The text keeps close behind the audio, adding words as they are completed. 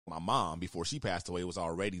my mom, before she passed away, was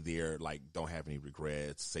already there, like, don't have any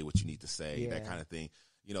regrets, say what you need to say, that kind of thing.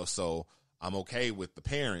 You know, so I'm okay with the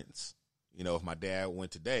parents. You know, if my dad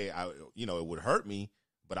went today, it would hurt me,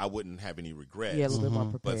 but I wouldn't have any regrets. Yeah, a little bit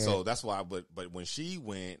more prepared. But so that's why, but when she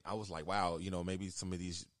went, I was like, wow, you know, maybe some of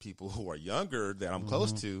these people who are younger that I'm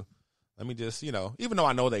close to, let me just, you know, even though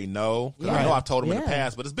I know they know, because I know I've told them in the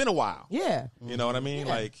past, but it's been a while. Yeah. You know what I mean?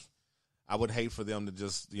 Yeah. Like, I would hate for them to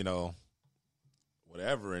just, you know,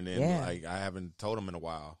 whatever, and then like I haven't told them in a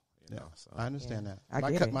while. You know, so. I understand that.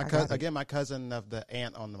 My cousin of the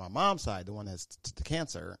aunt on my mom's side, the one that's the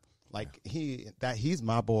cancer, like he's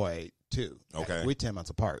my boy too. Okay, we're 10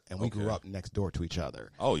 months apart, and we grew up next door to each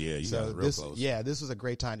other. Oh yeah, you guys are real close. Yeah, this was a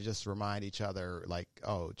great time to just remind each other, like,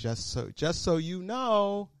 oh, just so you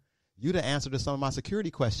know, you the answer to some of my security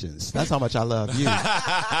questions. That's how much I love you.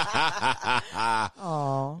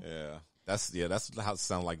 Oh, yeah. That's how it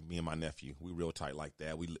sounds like me and my nephew. We real tight like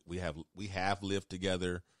that. We have lived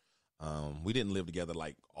together. We didn't live together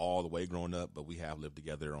like all the way growing up, but we have lived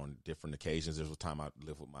together on different occasions. There was a time I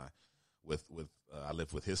lived I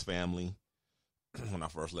lived with his family when I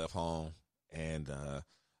first left home, and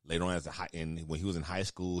later on when he was in high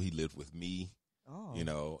school, he lived with me. Oh. You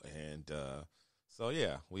know, and so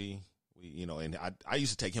yeah, we you know, and I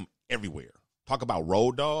used to take him everywhere. Talk about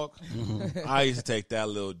road dog. I used to take that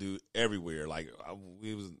little dude everywhere. Like I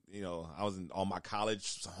was in all my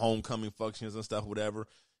college homecoming functions and stuff, whatever.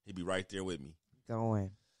 He'd be right there with me.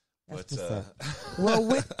 Going. But well,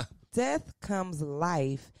 with death comes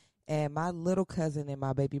life, and my little cousin and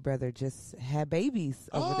my baby brother just had babies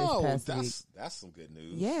over this past week. That's some good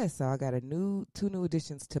news. Yeah, so I got two new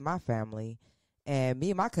additions to my family, and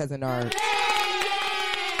me and my cousin are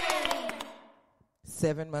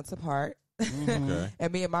 7 months apart. Okay.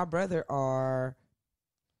 And me and my brother are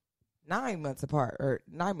 9 months apart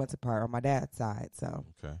on my dad's side. So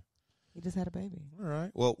okay, he just had a baby. All right.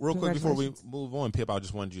 Well, real quick before we move on, Pip, I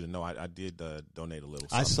just wanted you to know I did donate a little.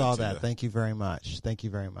 I saw that. Thank you very much. Thank you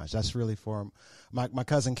very much. That's really for my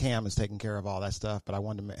cousin Cam is taking care of all that stuff, but I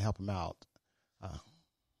wanted to help him out. All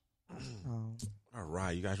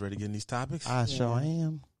right, you guys ready to get in these topics? I sure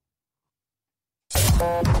am.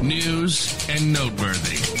 News and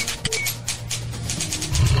noteworthy.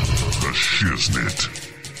 The Shiznit.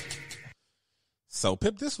 So,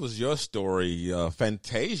 Pip, this was your story.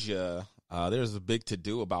 Fantasia, there's a big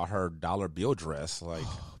to-do about her dollar bill dress. Like,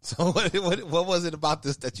 so what was it about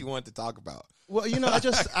this that you wanted to talk about? Well, you know, I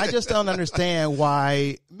just don't understand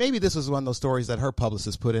why. Maybe this was one of those stories that her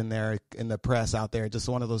publicist put in there in the press out there. Just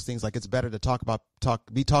one of those things, like it's better to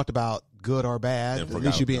be talked about, good or bad. At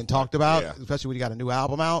least you're being talked about, especially when you got a new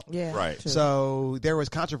album out. Yeah, right. True. So there was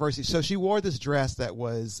controversy. So she wore this dress that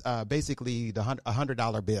was basically the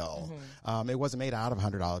 $100 bill. Mm-hmm. It wasn't made out of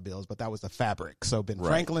 $100 bills, but that was the fabric. So Ben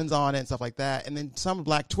Franklin's on it and stuff like that. And then some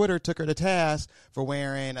black Twitter took her to task for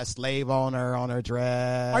wearing a slave owner on her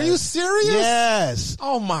dress. Are you serious? Yes.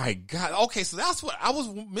 Oh my God. Okay, so that's what I was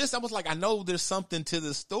missed. I was like, I know there's something to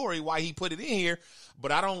this story why he put it in here,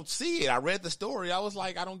 but I don't see it. I read the story. I was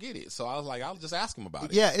like, I don't get it. So I was like, I'll just ask him about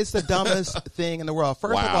it. Yeah, it's the dumbest thing in the world.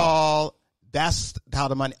 First of all, that's how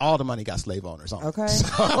all the money got slave owners on. Okay.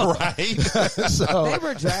 So, right. So they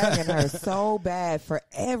were dragging her so bad for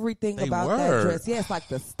everything about that dress. Yeah, it's like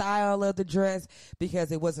the style of the dress,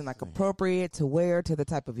 because it wasn't like appropriate to wear to the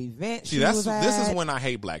type of event she was at. This is when I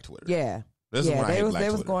hate Black Twitter. Yeah. This is when I hate Black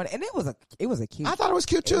Twitter. Was going, and it was a cute. I thought it was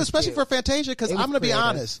cute too, especially for Fantasia, because I'm going to be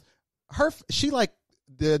honest. She like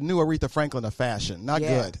the new Aretha Franklin of fashion. Not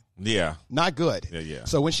good. Yeah. Not good. Yeah.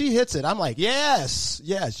 So when she hits it, I'm like, yes,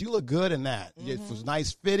 you look good in that. Mm-hmm. It was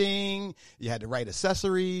nice fitting. You had the right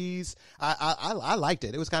accessories. I liked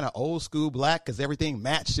it. It was kind of old school black because everything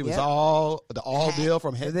matched. It was all deal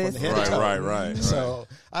from the head to toe. Right. So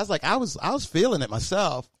I was like, I was feeling it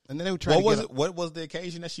myself. And then they were trying what was the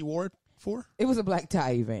occasion that she wore it for? It was a black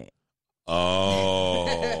tie event.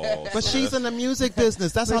 Oh, but she's in the music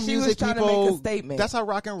business. That's how music people. That's how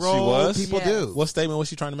rock and roll people do. What statement was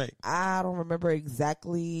she trying to make? I don't remember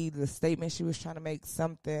exactly the statement she was trying to make.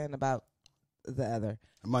 Something about the other.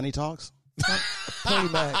 Money talks. Pretty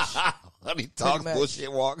much. Money talks.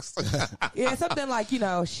 Bullshit walks. Yeah, something like,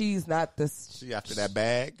 she's not this. She after that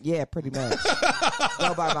bag. Yeah, pretty much.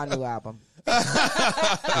 Go buy my new album.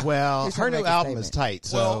 Well, her new album is tight,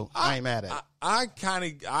 so I ain't mad at it. I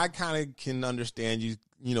kind of can understand you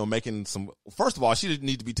making some. First of all, she didn't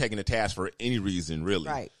need to be taken to task for any reason, really.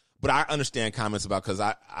 Right. But I understand comments about, because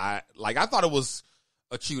I thought it was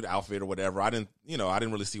a cute outfit or whatever. I didn't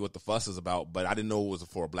really see what the fuss is about, but I didn't know it was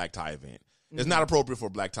for a black tie event. Mm-hmm. It's not appropriate for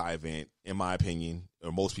a black tie event, in my opinion,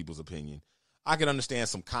 or most people's opinion. I can understand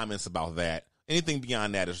some comments about that, anything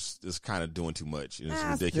beyond that is kind of doing too much. It's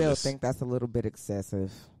I ridiculous. still think that's a little bit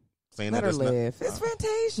excessive. Saying Let that her live. It's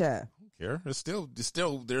Fantasia. Here, there's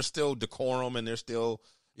still decorum, and there's still,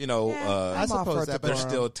 you know, I suppose that, there's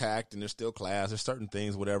still tact, and there's still class. There's certain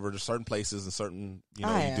things, whatever. There's certain places and certain, you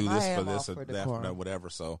know, you do this for this or that for that, whatever.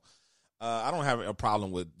 So, I don't have a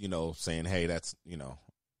problem with, you know, saying, hey, that's, you know,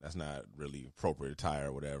 that's not really appropriate attire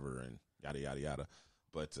or whatever, and yada yada yada.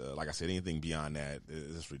 But like I said, anything beyond that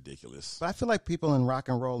is ridiculous. But I feel like people in rock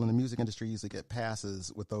and roll in the music industry usually get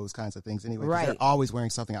passes with those kinds of things anyway. Right. They're always wearing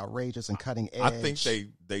something outrageous and cutting edge. I think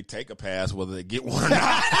they take a pass whether they get one or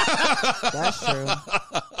not. That's true.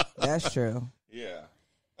 That's true. Yeah.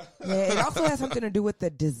 Yeah, it also has something to do with the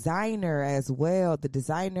designer as well. The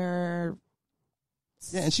designer.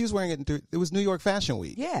 Yeah, and she was wearing it. It was New York Fashion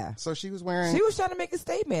Week. Yeah. So she was wearing. She was trying to make a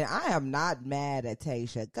statement. I am not mad at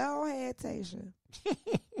Tasha. Go ahead, Tasha.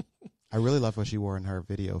 I really love what she wore in her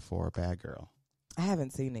video for Bad Girl. I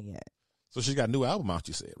haven't seen it yet. So she's got a new album out,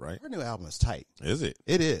 you said, right? Her new album is tight. Is it?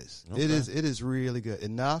 It is. Okay. It is really good.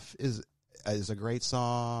 Enough is a great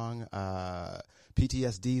song.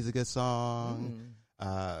 PTSD is a good song.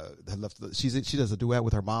 She does a duet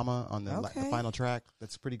with her mama on the final track.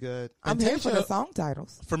 That's pretty good. I'm here for the song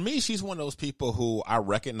titles. For me, she's one of those people who I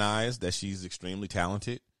recognize that she's extremely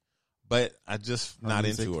talented, but I just not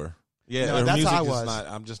into her. Yeah, no, her that's music how I was.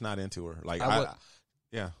 I'm just not into her. Like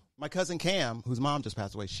yeah. My cousin Cam, whose mom just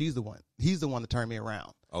passed away, he's the one that turned me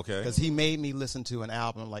around. Okay. Because he made me listen to an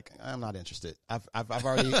album. Like, I'm not interested. I've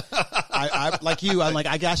already, I like you. I'm like,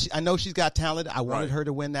 I know she's got talent. I wanted her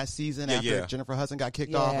to win that season after Jennifer Hudson got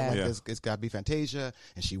kicked off. I'm like, it's got to be Fantasia.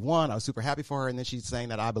 And she won. I was super happy for her. And then she's saying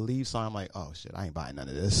that I Believe song. I'm like, oh shit, I ain't buying none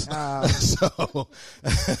of this. So,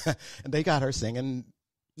 and they got her singing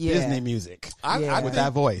Disney music with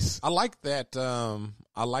that voice. I like that.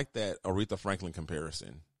 I like that Aretha Franklin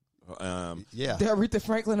comparison. The Aretha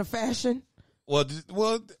Franklin of fashion. Well,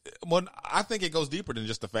 I think it goes deeper than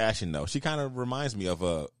just the fashion, though. She kind of reminds me of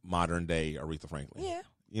a modern day Aretha Franklin. Yeah,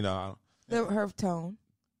 you know, her tone.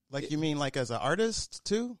 Like, you mean like as an artist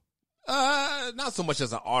too? Not so much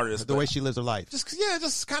as an artist. The way she lives her life.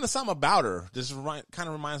 Just kind of something about her. Just kind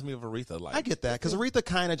of reminds me of Aretha. Like, I get that because Aretha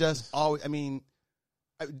kind of just always. I mean,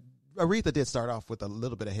 Aretha did start off with a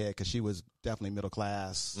little bit of head because she was definitely middle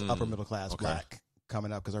class, upper middle class black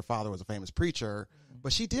coming up because her father was a famous preacher.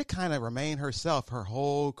 But she did kind of remain herself her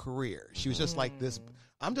whole career. She was just like this.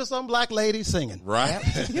 I'm just some black lady singing. Right.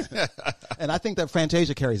 And I think that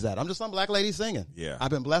Fantasia carries that. I'm just some black lady singing. Yeah. I've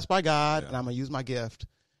been blessed by God, and I'm going to use my gift.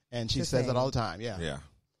 And she says that all the time. Yeah. Yeah.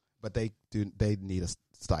 But they need a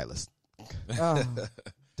stylist.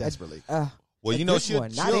 Desperately. Well, you know, she'll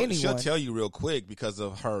tell you real quick because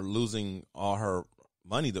of her losing all her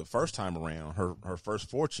money the first time around, her first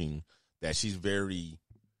fortune, that she's very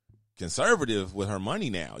conservative with her money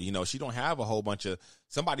now. You know, she don't have a whole bunch of.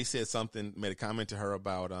 Somebody said something, made a comment to her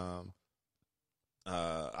about.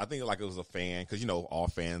 I think like it was a fan because you know all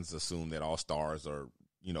fans assume that all stars are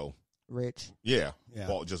rich. Yeah.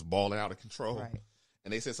 Just balling out of control. Right.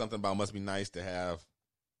 And they said something about must be nice to have,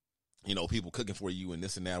 people cooking for you and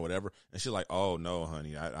this and that, whatever. And she's like, oh, no,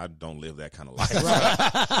 honey, I don't live that kind of life.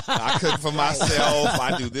 I cook for myself.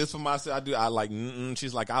 I do this for myself.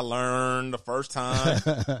 She's like, I learned the first time.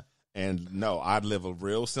 And no, I live a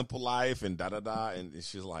real simple life and da-da-da. And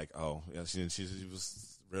she's like, oh, yeah, she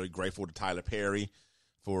was really grateful to Tyler Perry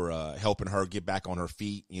for helping her get back on her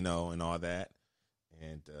feet, and all that.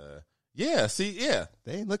 And,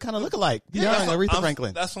 they kind of look alike. Yeah, Aretha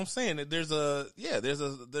Franklin. That's what I'm saying. There's a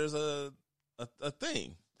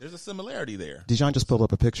thing. There's a similarity there. Dijon just pulled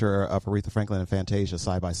up a picture of Aretha Franklin and Fantasia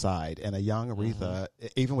side by side, and a young Aretha,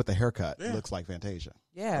 even with the haircut, looks like Fantasia.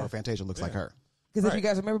 Yeah, or Fantasia looks like her. Because if you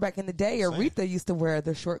guys remember back in the day, Aretha used to wear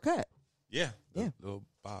the short cut. Yeah, little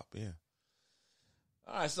bop. Yeah.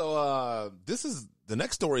 All right, so the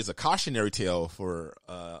next story is a cautionary tale for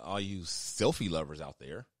all you selfie lovers out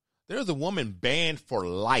there. There's a woman banned for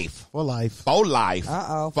life. For life. For life.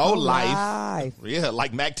 Uh-oh. For life. Yeah,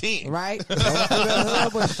 like Mac 10. Right.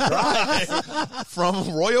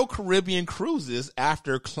 From Royal Caribbean Cruises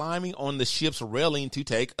after climbing on the ship's railing to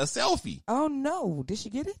take a selfie. Oh, no. Did she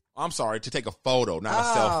get it? I'm sorry, to take a photo, not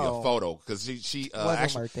a selfie, a photo. Because she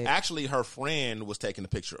actually, her friend was taking a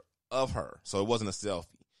picture of her. So it wasn't a selfie.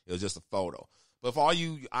 It was just a photo. But for all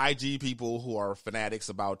you IG people who are fanatics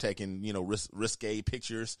about taking, risque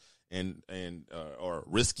pictures or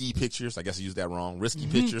risky pictures, I guess I used that wrong, risky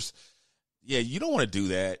pictures. Yeah, you don't want to do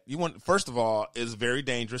that. First of all, it's very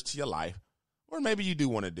dangerous to your life. Or maybe you do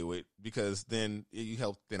want to do it because then you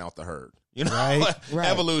help thin out the herd. Right.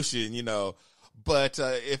 Evolution, But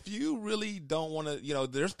if you really don't want to,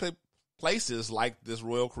 there's places like this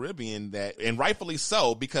Royal Caribbean and rightfully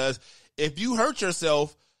so, because if you hurt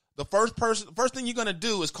yourself, the first thing you're going to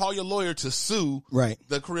do is call your lawyer to sue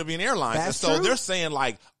the Caribbean Airlines. That's and so true. they're saying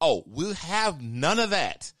like, oh, we'll have none of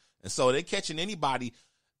that. And so they're catching anybody.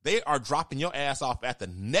 They are dropping your ass off at the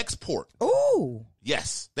next port. Ooh.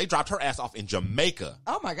 Yes. They dropped her ass off in Jamaica.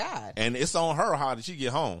 Oh, my God. And it's on her. How did she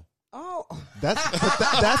get home? Oh.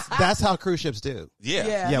 That's how cruise ships do.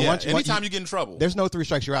 Yeah. Anytime you get in trouble. There's no 3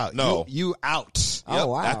 strikes, you're out. No. You out. Oh,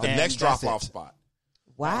 wow. At the next drop-off spot.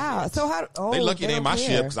 Wow. So how? Oh, they lucky it ain't my care.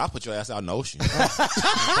 ship because I put your ass out in the ocean.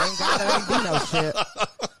 Thank God there ain't be no ship.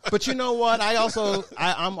 But you know what?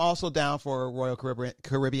 I'm also down for Royal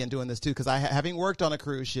Caribbean doing this too, because having worked on a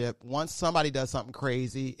cruise ship, once somebody does something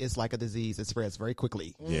crazy, it's like a disease. It spreads very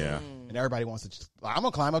quickly. Yeah. And everybody wants to. I'm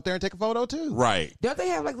gonna climb up there and take a photo too. Right. Don't they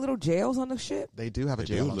have like little jails on the ship? They do have a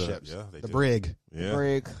jail on ships. Yeah, the brig. Yeah.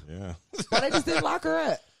 Brig. Yeah. But they just didn't lock her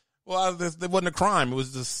up. Well, it wasn't a crime. It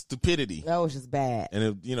was just stupidity. That was just bad.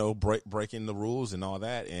 And, breaking the rules and all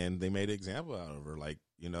that. And they made an example out of her. Like,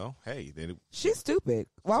 hey. She's stupid.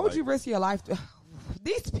 Why would you risk your life?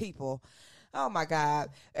 These people. Oh, my God.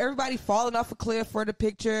 Everybody falling off a cliff for the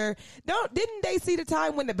picture. Didn't they see the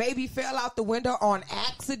time when the baby fell out the window on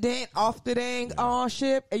accident off the dang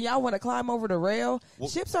ship? And y'all want to climb over the rail? Well,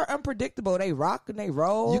 ships are unpredictable. They rock and they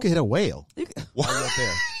roll. You can hit a whale. Right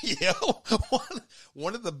there. Yeah.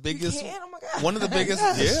 One of the biggest. You can? Oh, my God. One of the biggest.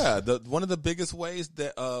 One of the biggest ways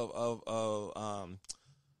that of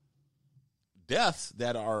deaths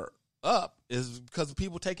that are up is because of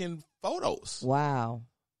people taking photos. Wow.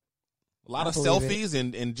 A lot of selfies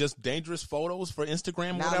and just dangerous photos for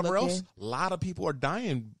Instagram and whatever else. A lot of people are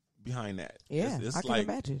dying behind that. Yeah, it's I can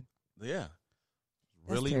imagine. Yeah. That's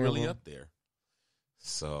Really, terrible. really up there.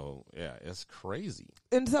 So, yeah, it's crazy.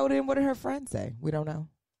 And so then what did her friend say? We don't know.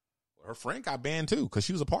 Her friend got banned, too, because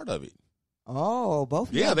she was a part of it. Oh,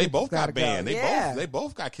 both. Yeah, they both got banned. Go. They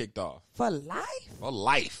both got kicked off. For life? For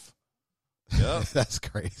life. Yep. That's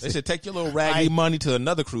crazy. They should take your little raggedy money to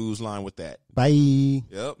another cruise line with that. Bye.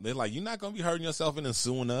 Yep. They're like, you're not going to be hurting yourself and then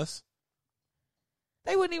suing us.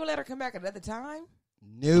 They wouldn't even let her come back another time?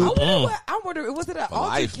 Nope. I wonder, was it an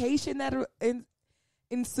altercation that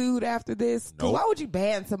ensued after this? Nope. Why would you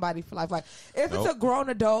ban somebody for life? Like, if it's a grown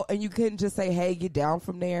adult and you couldn't just say, hey, get down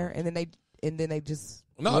from there, and then they just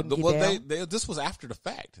this was after the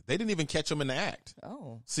fact. They didn't even catch them in the act.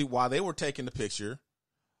 Oh. See, while they were taking the picture,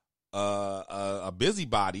 a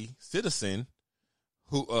busybody citizen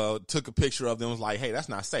who took a picture of them was like, "Hey, that's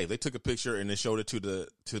not safe." They took a picture and they showed it to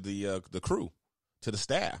the crew, to the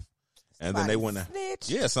staff, and then they went. Snitched.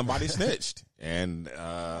 Yeah, somebody snitched, and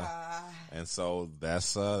so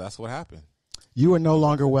that's what happened. You are no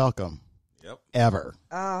longer welcome. Yep. Ever.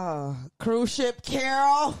 Cruise ship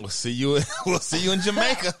Carol. We'll see you in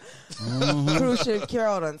Jamaica. Cruise ship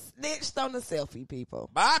Carol done snitched on the selfie people.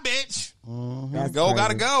 Bye, bitch. Mm-hmm.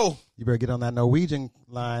 Gotta go. You better get on that Norwegian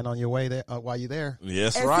line on your way there while you're there.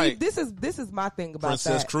 Yes, and right. See, this is my thing about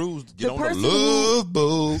Princess that. Cruise, get The on the person love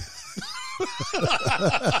boat.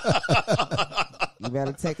 You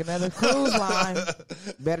better take another cruise line.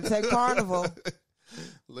 Better take Carnival.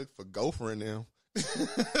 Look for Gopher in them.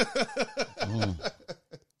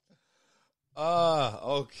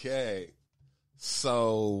 Okay.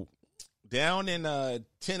 So down in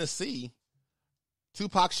Tennessee,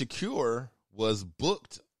 Tupac Shakur was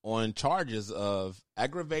booked on charges of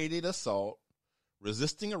aggravated assault,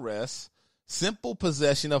 resisting arrest, simple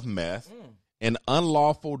possession of meth, and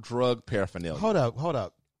unlawful drug paraphernalia. Hold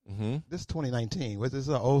up. Mm-hmm. This is 2019. Was this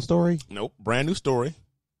an old story? Nope. Brand new story.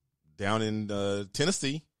 Down in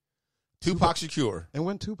Tennessee. Tupac Shakur. And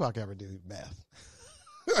when Tupac ever do meth?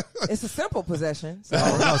 It's a simple possession. So.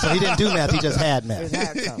 So he didn't do meth. He just had meth. He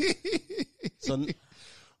had some.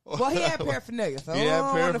 Well, he had paraphernalia. So he had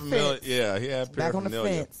paraphernalia. On the fence. Yeah, he had Back paraphernalia. on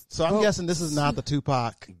the fence. So I'm guessing this is not the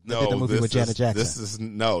Tupac that did the movie with Janet Jackson.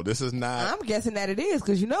 This is not. I'm guessing that it is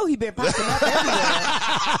because he been popping up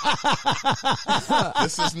everywhere.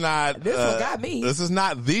 This is not. This one got me. This is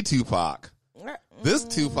not the Tupac. This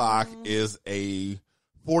Tupac is a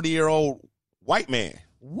 40-year-old white man.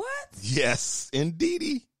 What? Yes,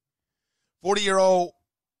 indeedy. 40-year-old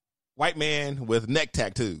white man with neck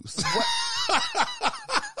tattoos.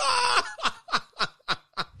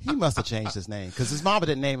 He must have changed his name because his mama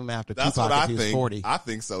didn't name him after That's Tupac what I if he was think. 40. I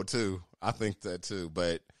think so too. I think that too.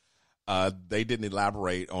 But they didn't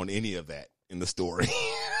elaborate on any of that in the story.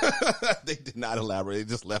 They did not elaborate. They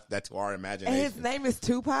just left that to our imagination. And his name is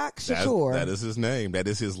Tupac Shakur. That is his name. That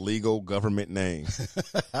is his legal government name.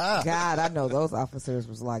 God, I know those officers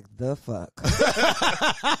was like, the fuck.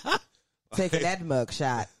 Taking that mug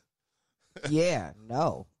shot. Yeah,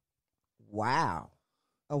 no. Wow.